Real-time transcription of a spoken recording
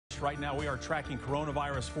Right now, we are tracking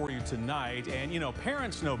coronavirus for you tonight. And, you know,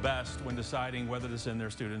 parents know best when deciding whether to send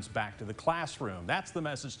their students back to the classroom. That's the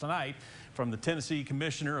message tonight from the Tennessee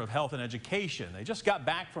Commissioner of Health and Education. They just got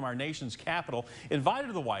back from our nation's capital, invited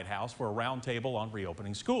to the White House for a roundtable on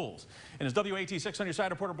reopening schools. And as WATE 6 on your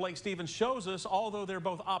side reporter Blake Stevens shows us, although they're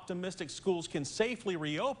both optimistic schools can safely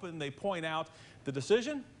reopen, they point out the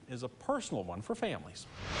decision is a personal one for families.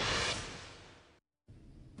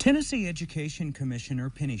 Tennessee Education Commissioner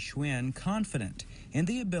Penny Schwinn confident in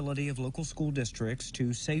the ability of local school districts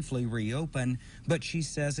to safely reopen, but she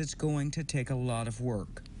says it's going to take a lot of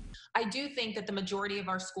work. I do think that the majority of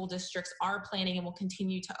our school districts are planning and will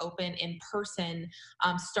continue to open in person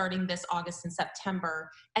starting this August and September.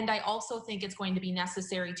 And I also think it's going to be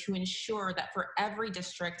necessary to ensure that for every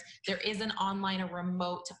district, there is an online or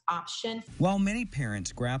remote option. While many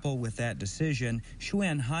parents grapple with that decision,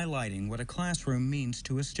 Schwinn highlighting what a classroom means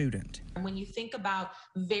to a student. When you think about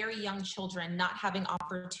very young children not having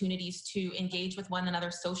opportunities to engage with one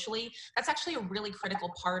another socially, that's actually a really critical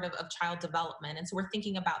part of child development. And so we're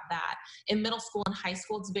thinking about that. In middle school and high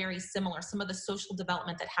school, it's very similar. Some of the social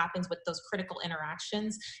development that happens with those critical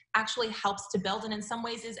interactions actually helps to build, and in some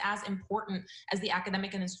ways is as important as the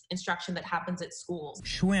academic instruction that happens at schools.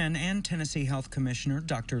 Schwinn and Tennessee Health Commissioner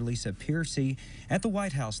Dr. Lisa Piercy at the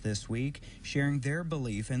White House this week, sharing their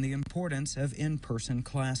belief in the importance of in-person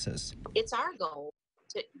classes. It's our goal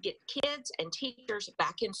to get kids and teachers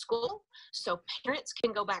back in school so parents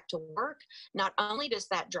can go back to work. Not only does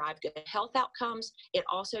that drive good health outcomes, it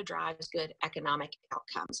also drives good economic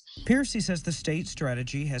outcomes. Piercy says the state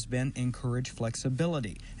strategy has been encourage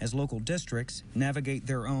flexibility as local districts navigate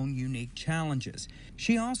their own unique challenges.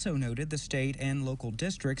 She also noted the state and local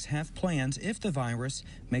districts have plans if the virus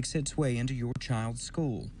makes its way into your child's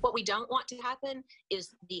school. What we don't want to happen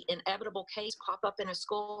is the inevitable case pop up in a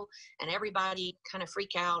school and everybody kind of freak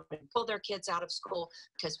out and pull their kids out of school,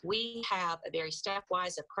 because we have a very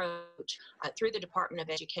stepwise approach through the Department of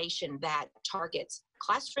Education that targets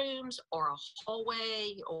classrooms or a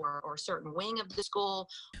hallway or a certain wing of the school.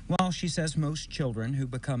 While she says most children who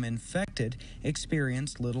become infected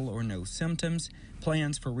experience little or no symptoms,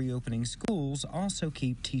 plans for reopening schools also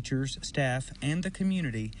keep teachers, staff, and the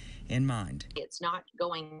community in mind. It's not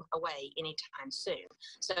going away anytime soon,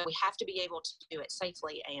 so we have to be able to do it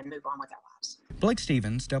safely and move on with our lives. Blake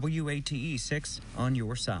Stevens, WATE 6 on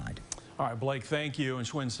your side. All right, Blake, thank you. And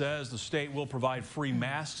Schwinn says the state will provide free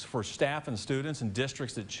masks for staff and students in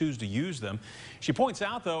districts that choose to use them. She points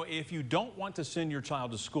out, though, if you don't want to send your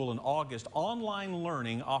child to school in August, online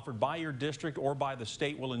learning offered by your district or by the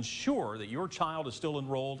state will ensure that your child is still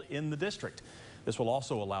enrolled in the district. This will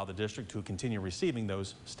also allow the district to continue receiving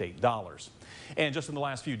those state dollars. And just in the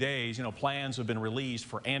last few days, you know, plans have been released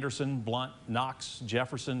for Anderson, Blount, Knox,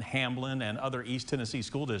 Jefferson, Hamlin, and other East Tennessee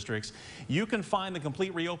school districts. You can find the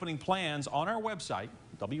complete reopening plans on our website,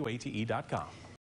 WATE.com.